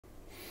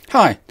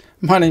Hi,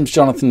 my name's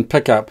Jonathan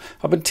Pickup.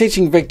 I've been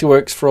teaching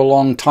Vectorworks for a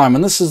long time,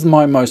 and this is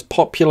my most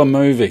popular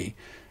movie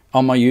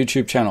on my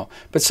YouTube channel.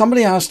 But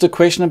somebody asked a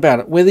question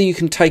about it, whether you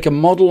can take a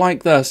model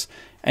like this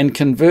and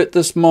convert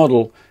this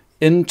model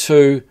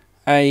into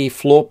a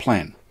floor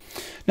plan.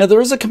 Now there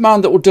is a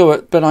command that will do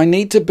it, but I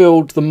need to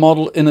build the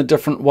model in a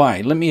different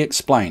way. Let me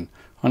explain.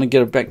 I'm going to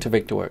get it back to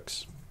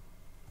Vectorworks.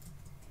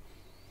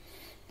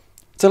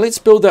 So let's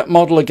build that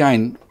model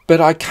again, but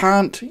I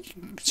can't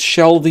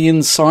shell the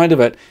inside of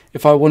it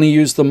if I want to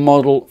use the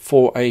model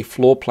for a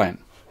floor plan.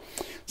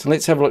 So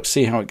let's have a look,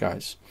 see how it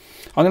goes.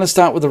 I'm going to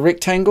start with a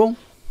rectangle.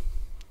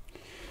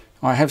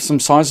 I have some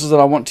sizes that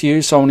I want to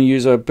use, so I want to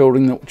use a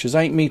building which is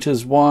 8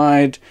 meters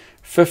wide,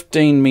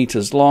 15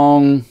 meters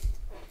long.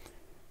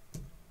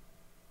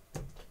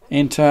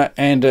 Enter,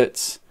 and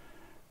it's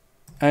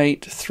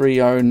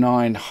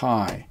 8309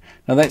 high.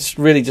 Now that's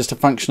really just a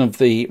function of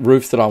the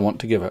roof that I want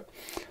to give it.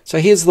 So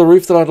here's the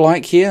roof that I'd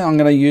like here. I'm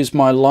going to use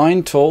my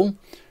line tool.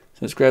 So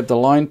let's grab the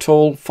line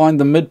tool, find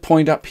the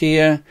midpoint up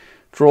here,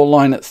 draw a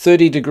line at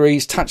 30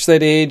 degrees, touch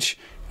that edge,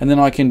 and then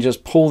I can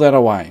just pull that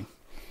away.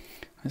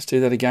 Let's do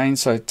that again.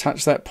 So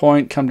touch that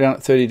point, come down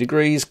at 30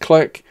 degrees,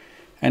 click,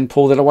 and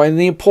pull that away. And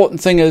the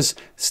important thing is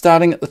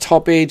starting at the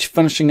top edge,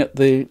 finishing at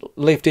the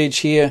left edge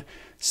here,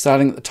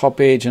 starting at the top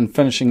edge and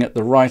finishing at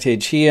the right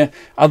edge here.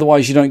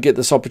 Otherwise you don't get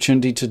this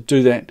opportunity to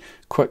do that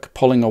quick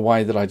pulling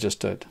away that I just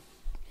did.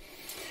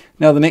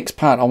 Now the next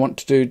part I want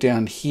to do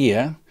down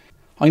here,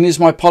 I'm going to use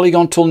my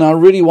polygon tool. Now I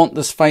really want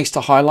this face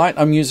to highlight.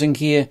 I'm using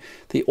here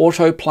the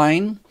auto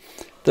plane.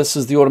 This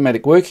is the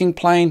automatic working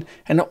plane,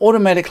 and it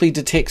automatically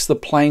detects the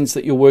planes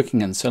that you're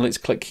working in. So let's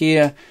click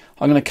here.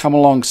 I'm going to come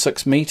along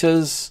 6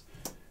 meters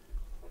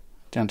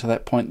down to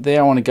that point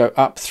there. I want to go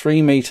up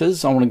 3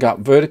 meters. I want to go up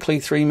vertically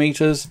 3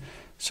 meters.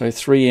 So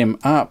 3m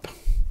up.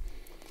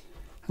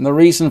 And the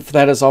reason for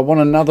that is I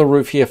want another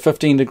roof here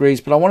 15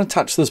 degrees, but I want to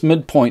touch this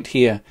midpoint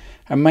here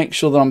and make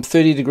sure that I'm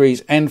 30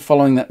 degrees and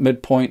following that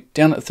midpoint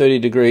down at 30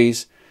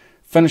 degrees,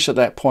 finish at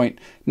that point.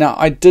 Now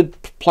I did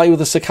play with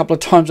this a couple of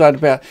times. I had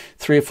about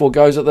 3 or 4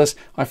 goes at this.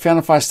 I found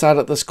if I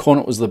started at this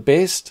corner it was the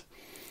best,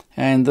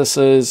 and this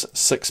is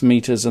 6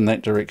 meters in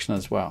that direction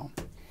as well.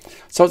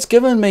 So it's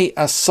given me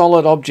a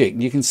solid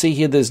object. You can see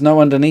here there's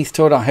no underneath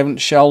to it. I haven't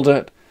shelled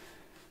it.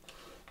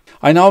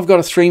 I know I've got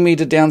a 3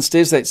 meter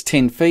downstairs, that's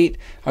 10 feet.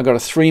 I've got a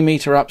 3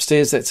 meter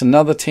upstairs, that's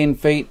another 10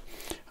 feet.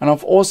 And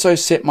I've also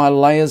set my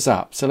layers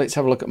up. So let's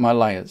have a look at my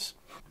layers.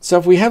 So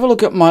if we have a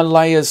look at my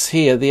layers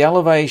here, the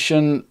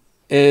elevation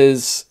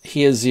is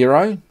here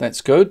 0, that's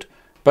good.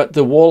 But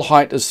the wall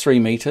height is 3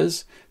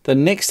 meters. The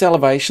next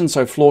elevation,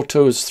 so floor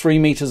 2, is 3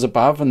 meters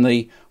above, and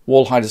the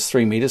wall height is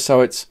 3 meters.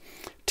 So it's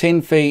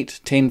 10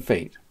 feet, 10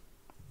 feet.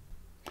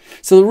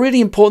 So the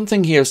really important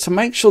thing here is to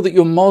make sure that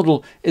your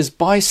model is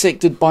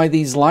bisected by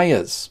these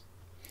layers.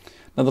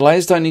 Now the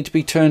layers don't need to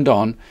be turned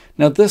on.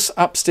 Now this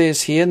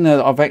upstairs here,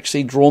 now I've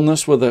actually drawn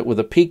this with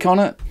a peak on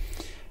it.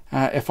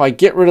 If I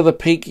get rid of the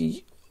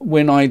peak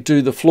when I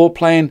do the floor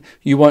plan,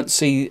 you won't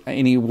see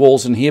any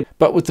walls in here.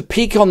 But with the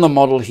peak on the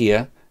model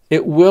here,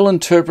 it will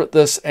interpret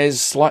this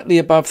as slightly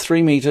above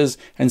 3 meters,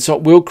 and so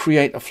it will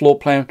create a floor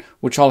plan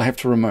which I'll have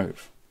to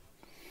remove.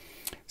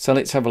 So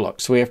let's have a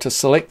look. So we have to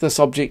select this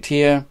object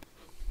here.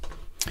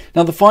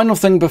 Now the final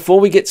thing before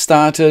we get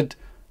started,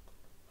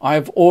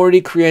 I've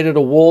already created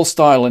a wall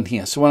style in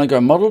here. So when I go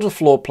model to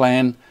floor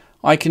plan,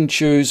 I can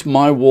choose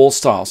my wall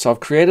style. So I've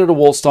created a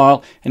wall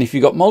style, and if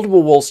you've got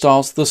multiple wall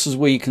styles, this is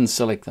where you can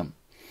select them.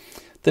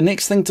 The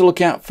next thing to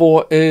look out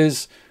for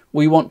is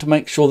we want to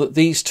make sure that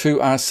these two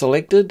are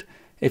selected.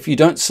 If you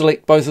don't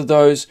select both of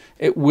those,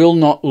 it will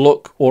not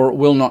look, or it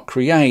will not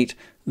create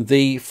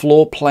the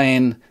floor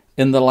plan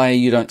in the layer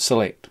you don't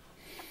select.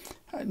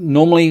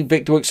 Normally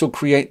Vectorworks will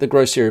create the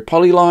gross area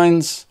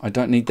polylines. I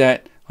don't need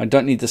that. I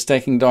don't need the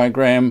stacking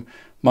diagram.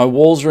 My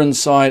walls are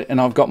inside, and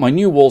I've got my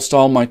new wall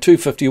style, my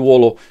 250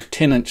 wall, or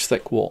 10-inch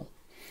thick wall.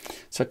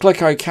 So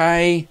click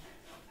OK,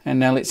 and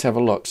now let's have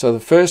a look. So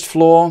the first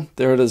floor,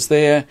 there it is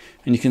there,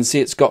 and you can see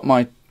it's got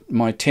my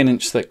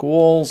 10-inch thick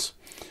walls.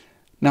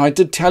 Now I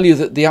did tell you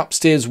that the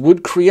upstairs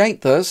would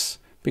create this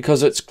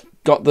because it's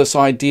got this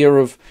idea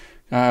of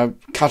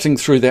cutting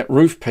through that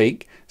roof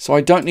peak. So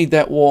I don't need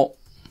that wall.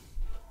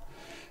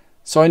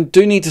 So I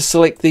do need to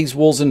select these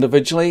walls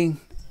individually,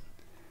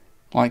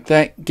 like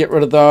that, get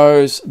rid of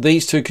those.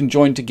 These two can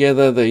join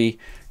together. The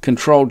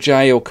Control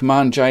J or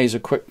Command J is a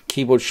quick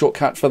keyboard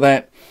shortcut for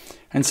that.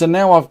 And so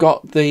now I've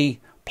got the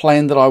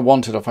plan that I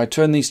wanted. If I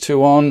turn these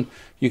two on,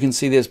 you can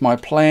see there's my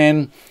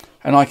plan,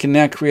 and I can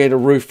now create a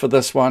roof for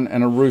this one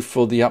and a roof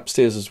for the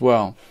upstairs as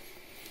well.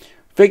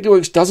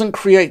 Vectorworks doesn't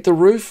create the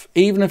roof,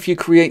 even if you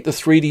create the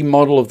 3D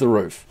model of the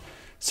roof.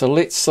 So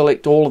let's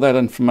select all of that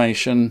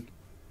information.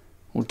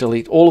 We'll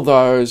delete all of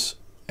those,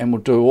 and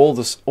we'll do all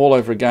this all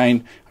over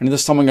again, and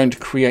this time I'm going to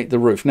create the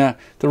roof. Now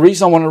the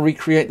reason I want to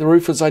recreate the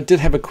roof is I did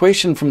have a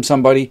question from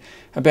somebody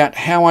about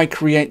how I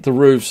create the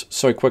roofs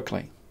so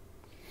quickly.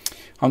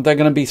 They're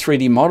going to be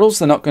 3D models,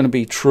 they're not going to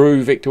be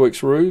true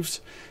Vectorworks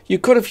roofs. You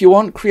could, if you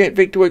want, create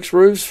Vectorworks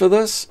roofs for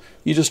this.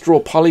 You just draw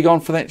a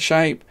polygon for that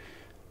shape,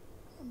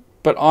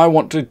 but I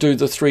want to do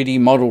the 3D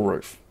model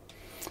roof.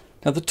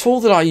 Now the tool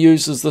that I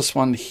use is this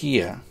one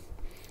here,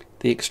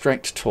 the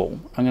extract tool.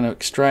 I'm going to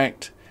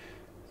extract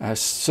a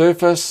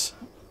surface.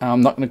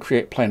 I'm not going to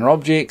create planar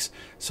objects.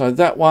 So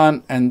that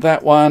one and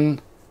that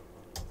one,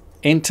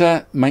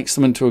 enter, makes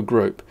them into a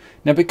group.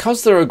 Now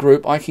because they're a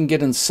group, I can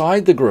get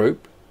inside the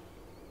group.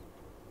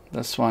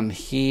 This one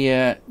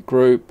here,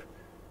 group,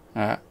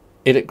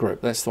 edit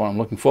group, that's the one I'm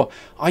looking for.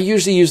 I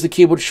usually use the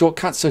keyboard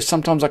shortcuts, so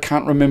sometimes I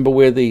can't remember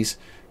where these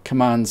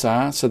commands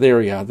are. So there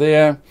we are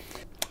there.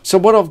 So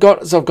what I've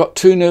got is I've got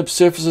two NURB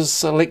surfaces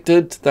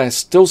selected. They're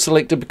still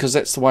selected because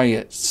that's the way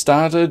it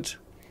started.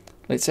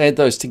 Let's add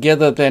those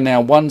together. They're now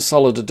one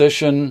solid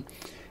addition,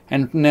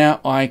 and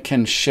now I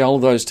can shell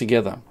those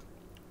together.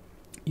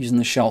 Using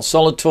the shell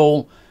solid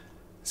tool,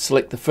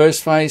 select the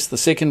first face, the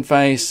second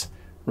face,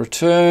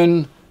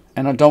 return,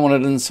 and I don't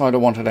want it inside, I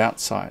want it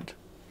outside.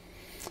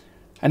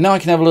 And now I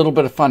can have a little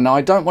bit of fun. Now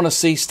I don't want to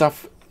see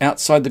stuff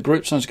outside the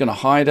group, so I'm just going to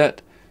hide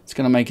it. It's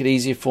going to make it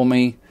easier for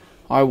me.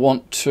 I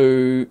want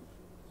to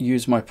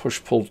use my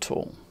push-pull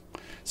tool.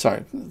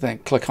 So then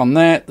click on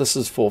that. This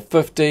is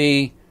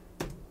 450,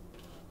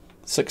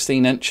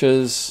 16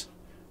 inches.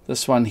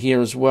 This one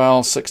here as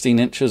well, 16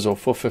 inches or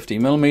 450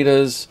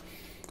 millimeters.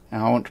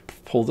 And I want to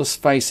pull this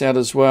face out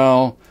as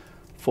well,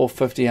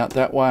 450 out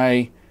that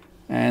way,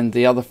 and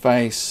the other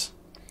face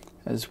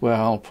as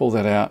well, pull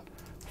that out,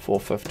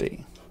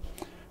 450.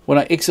 When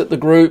I exit the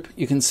group,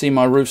 you can see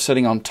my roof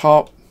sitting on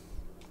top,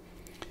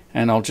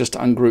 and I'll just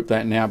ungroup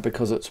that now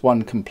because it's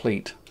one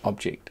complete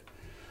object.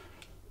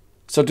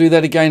 So do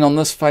that again on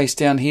this face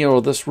down here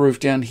or this roof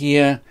down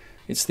here.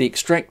 It's the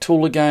extract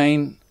tool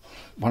again,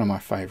 one of my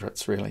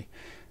favorites really.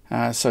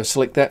 So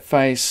select that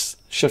face,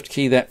 shift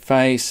key that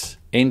face,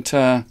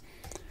 enter,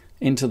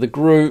 into the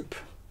group.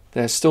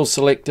 They're still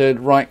selected,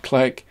 right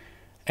click,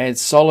 add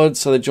solid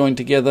so they're joined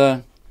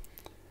together.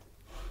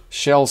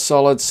 Shell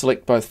solid,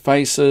 select both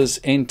faces,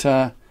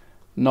 enter,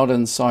 not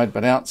inside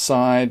but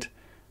outside,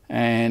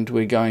 and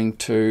we're going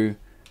to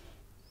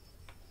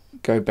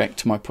go back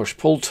to my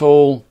push-pull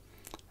tool.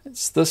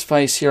 It's this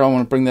face here, I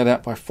want to bring that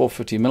out by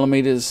 450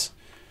 millimeters,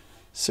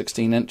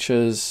 16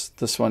 inches,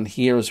 this one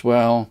here as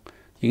well.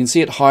 You can see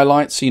it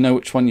highlights so you know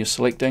which one you're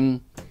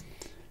selecting,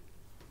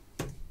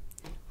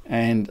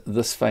 and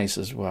this face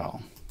as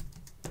well.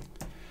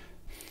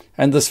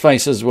 And this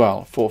face as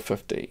well,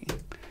 450.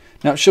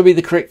 Now it should be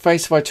the correct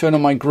face. If I turn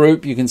on my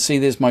group, you can see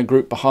there's my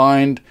group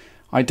behind.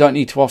 I don't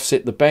need to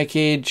offset the back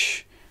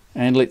edge,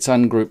 and let's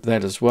ungroup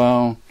that as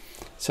well.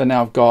 So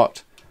now I've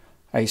got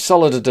a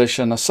solid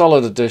addition, a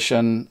solid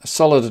addition, a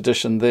solid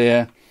addition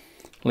there.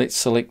 Let's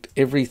select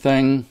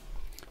everything,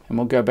 and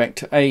we'll go back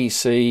to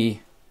AEC,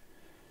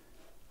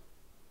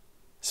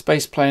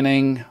 space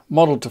planning,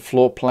 model to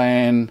floor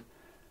plan,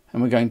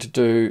 and we're going to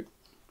do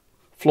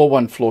floor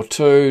 1, floor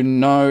 2,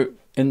 no,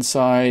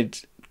 inside,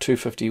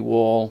 250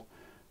 wall.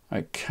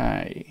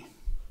 Okay,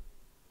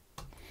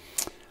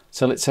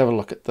 so let's have a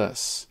look at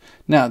this.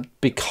 Now,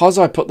 because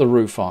I put the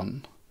roof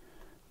on,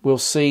 we'll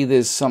see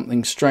there's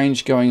something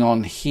strange going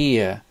on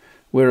here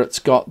where it's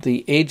got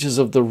the edges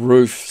of the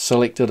roof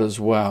selected as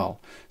well.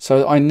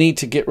 So I need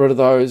to get rid of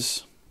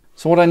those.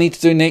 So what I need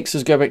to do next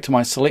is go back to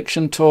my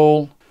selection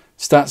tool,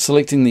 start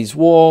selecting these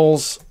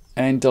walls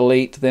and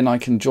delete. Then I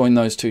can join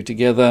those two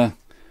together,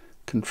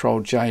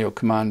 Control J or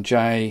Command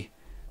J.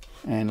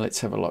 And let's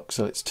have a look.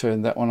 So let's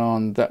turn that one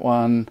on, that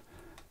one,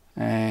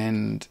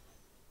 and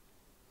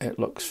it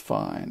looks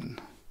fine.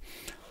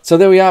 So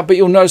there we are, but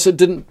you'll notice it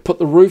didn't put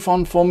the roof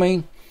on for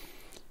me.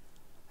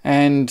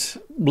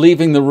 And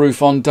leaving the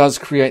roof on does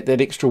create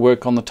that extra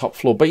work on the top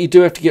floor, but you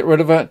do have to get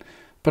rid of it.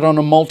 But on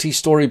a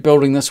multi-story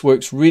building, this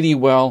works really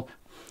well.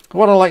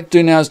 What I like to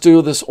do now is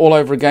do this all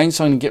over again,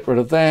 so I'm going to get rid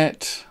of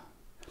that.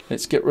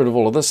 Let's get rid of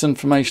all of this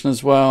information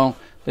as well.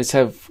 Let's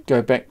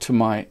go back to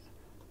my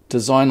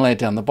design layer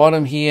down the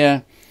bottom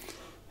here,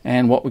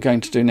 and what we're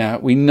going to do now,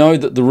 we know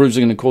that the roofs are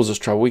going to cause us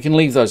trouble. We can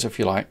leave those if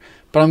you like,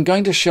 but I'm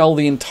going to shell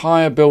the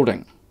entire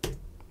building.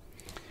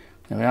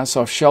 There we are.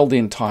 So I've shelled the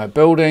entire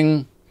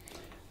building.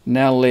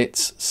 Now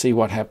let's see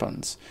what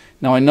happens.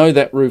 Now I know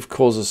that roof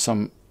causes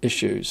some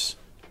issues,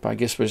 but I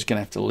guess we're just going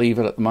to have to leave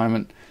it at the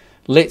moment.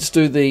 Let's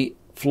do the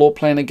floor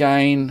plan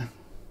again.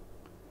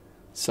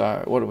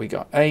 So what do we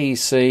got?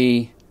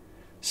 AEC,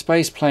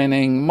 space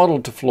planning,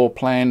 model to floor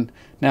plan.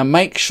 Now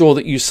make sure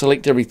that you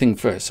select everything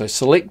first. So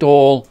select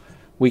all.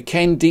 We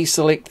can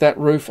deselect that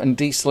roof and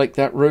deselect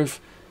that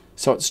roof.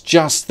 So it's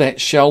just that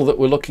shell that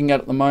we're looking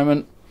at the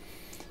moment.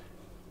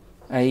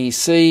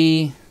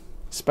 AEC,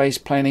 space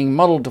planning,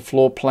 model to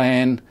floor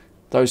plan.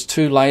 Those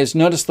two layers.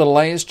 Notice the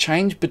layers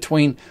change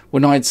between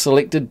when I'd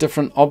selected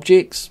different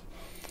objects.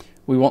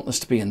 We want this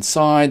to be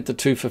inside the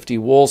 250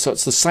 wall. So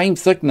it's the same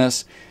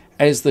thickness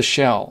as the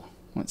shell.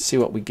 Let's see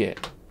what we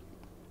get.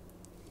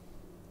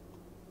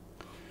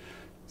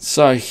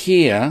 So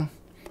here,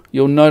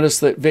 you'll notice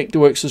that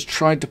Vectorworks has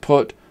tried to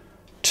put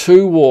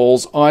two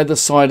walls either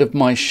side of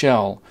my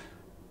shell.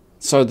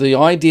 So the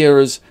idea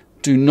is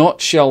do not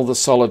shell the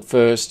solid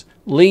first,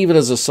 leave it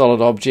as a solid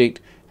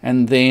object,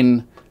 and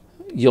then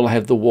you'll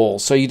have the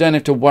walls. So you don't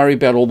have to worry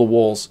about all the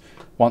walls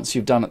once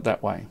you've done it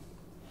that way.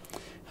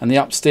 And the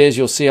upstairs,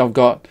 you'll see I've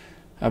got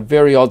a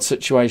very odd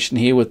situation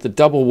here with the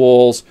double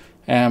walls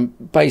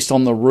based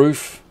on the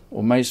roof,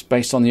 or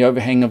based on the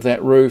overhang of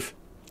that roof.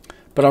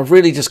 But I've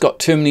really just got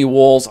too many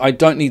walls. I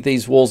don't need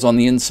these walls on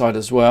the inside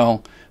as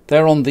well.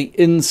 They're on the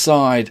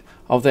inside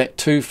of that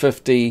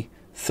 250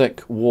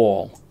 thick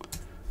wall.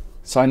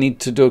 So I need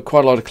to do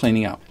quite a lot of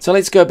cleaning up. So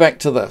let's go back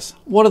to this.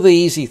 What are the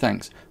easy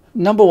things?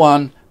 Number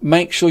one,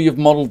 make sure you've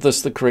modeled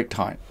this the correct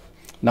height.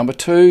 Number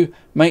two,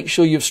 make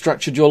sure you've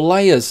structured your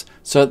layers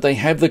so that they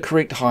have the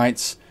correct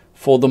heights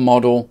for the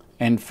model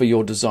and for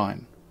your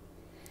design.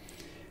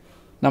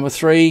 Number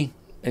three,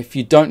 if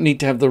you don't need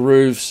to have the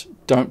roofs,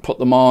 don't put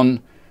them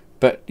on,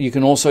 but you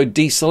can also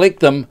deselect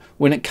them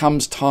when it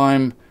comes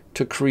time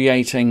to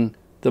creating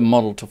the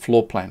model to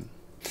floor plan.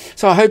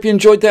 So I hope you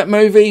enjoyed that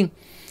movie.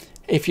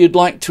 If you'd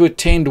like to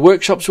attend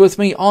workshops with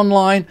me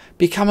online,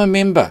 become a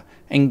member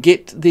and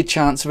get the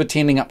chance of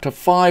attending up to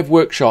 5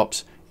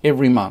 workshops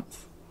every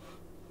month.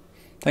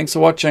 Thanks for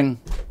watching.